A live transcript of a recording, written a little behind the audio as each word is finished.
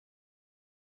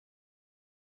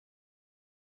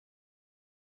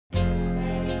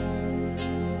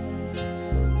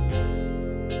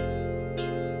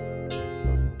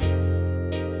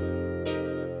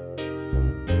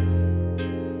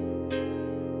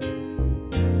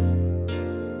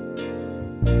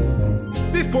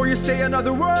Before you say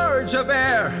another word,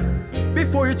 Javert,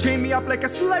 before you chain me up like a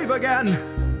slave again,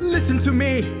 listen to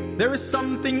me, there is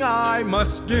something I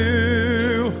must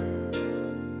do.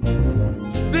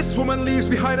 This woman leaves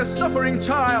behind a suffering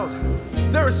child.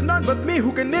 There is none but me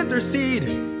who can intercede.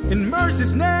 In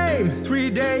mercy's name, 3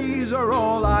 days are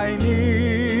all I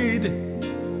need.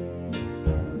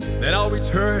 Then I'll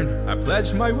return, I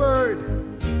pledge my word.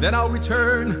 Then I'll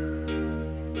return.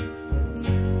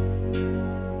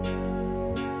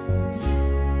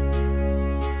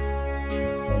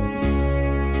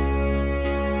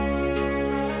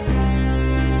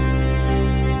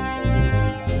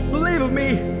 Believe of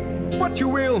me, what you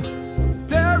will.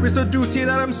 There is a duty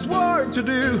that I'm sworn to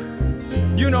do.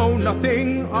 You know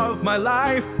nothing of my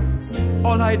life.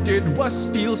 All I did was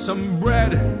steal some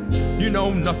bread. You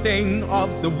know nothing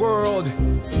of the world.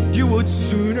 You would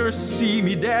sooner see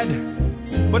me dead,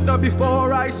 but not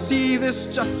before I see this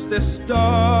justice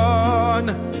done.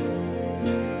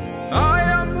 I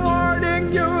am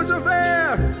warning you,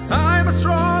 Javert. I'm a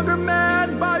stronger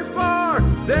man by far.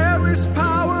 There is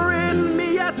power in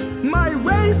me yet. My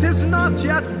race is not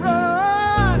yet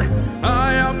run.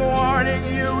 I am warning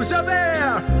you,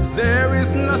 Javert. There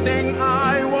is nothing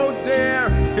I won't dare.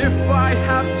 If I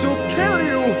have to kill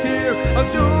you here,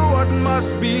 I'll do what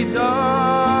must be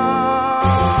done.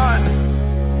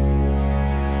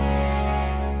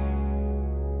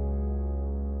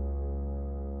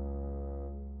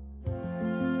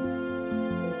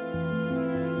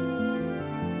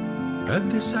 And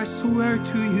this I swear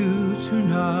to you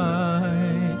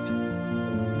tonight.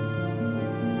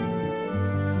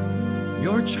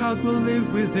 Your child will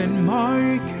live within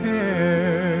my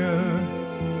care,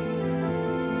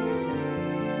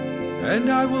 and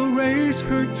I will raise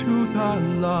her to the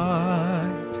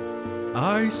light.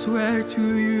 I swear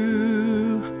to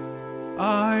you,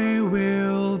 I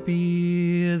will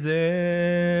be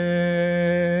there.